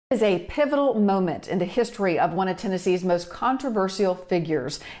Is a pivotal moment in the history of one of Tennessee's most controversial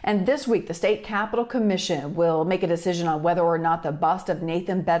figures. And this week, the State Capitol Commission will make a decision on whether or not the bust of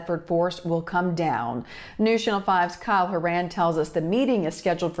Nathan Bedford Forrest will come down. News Channel 5's Kyle Horan tells us the meeting is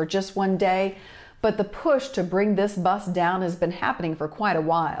scheduled for just one day, but the push to bring this bust down has been happening for quite a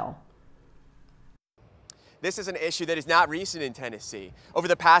while. This is an issue that is not recent in Tennessee. Over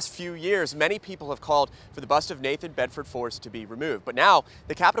the past few years, many people have called for the bust of Nathan Bedford Forrest to be removed. But now,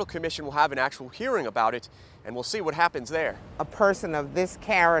 the Capitol Commission will have an actual hearing about it, and we'll see what happens there. A person of this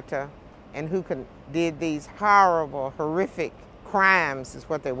character and who did these horrible, horrific crimes is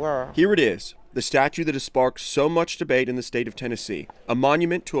what they were. Here it is, the statue that has sparked so much debate in the state of Tennessee. A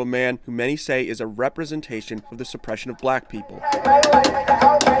monument to a man who many say is a representation of the suppression of black people.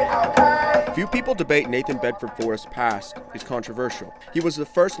 Few people debate Nathan Bedford Forrest's past is controversial. He was the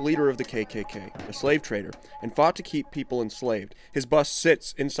first leader of the KKK, a slave trader, and fought to keep people enslaved. His bust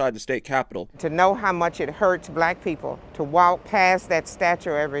sits inside the state capitol. To know how much it hurts black people to walk past that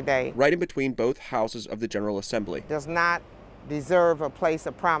statue every day, right in between both houses of the General Assembly, does not deserve a place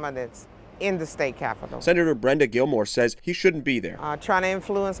of prominence in the state capitol. Senator Gilmore says he shouldn't be there. Trying to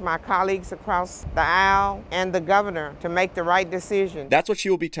influence my colleagues across the aisle and the governor to make the right decision. That's what she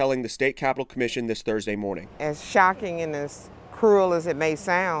will be telling the State Capitol Commission this Thursday morning. As shocking and as cruel as it may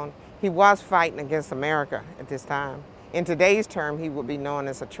sound, he was fighting against America at this time. In today's term, he would be known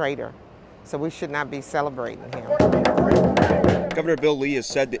as a traitor. So we should not be celebrating him. Governor Bill Lee has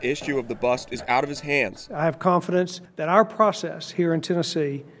said the issue of the bust is out of his hands. I have confidence that our process here in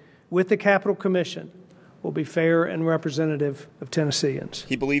Tennessee with the Capitol Commission will be fair and representative of Tennesseans.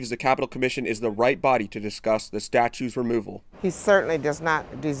 He believes the Capitol Commission is the right body to discuss the statue's removal. He certainly does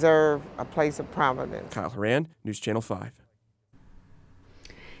not deserve a place of prominence. Kyle Horan, News Channel 5.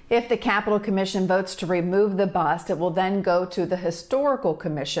 If the Capitol Commission votes to remove the bust, it will then go to the Historical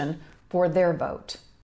Commission for their vote.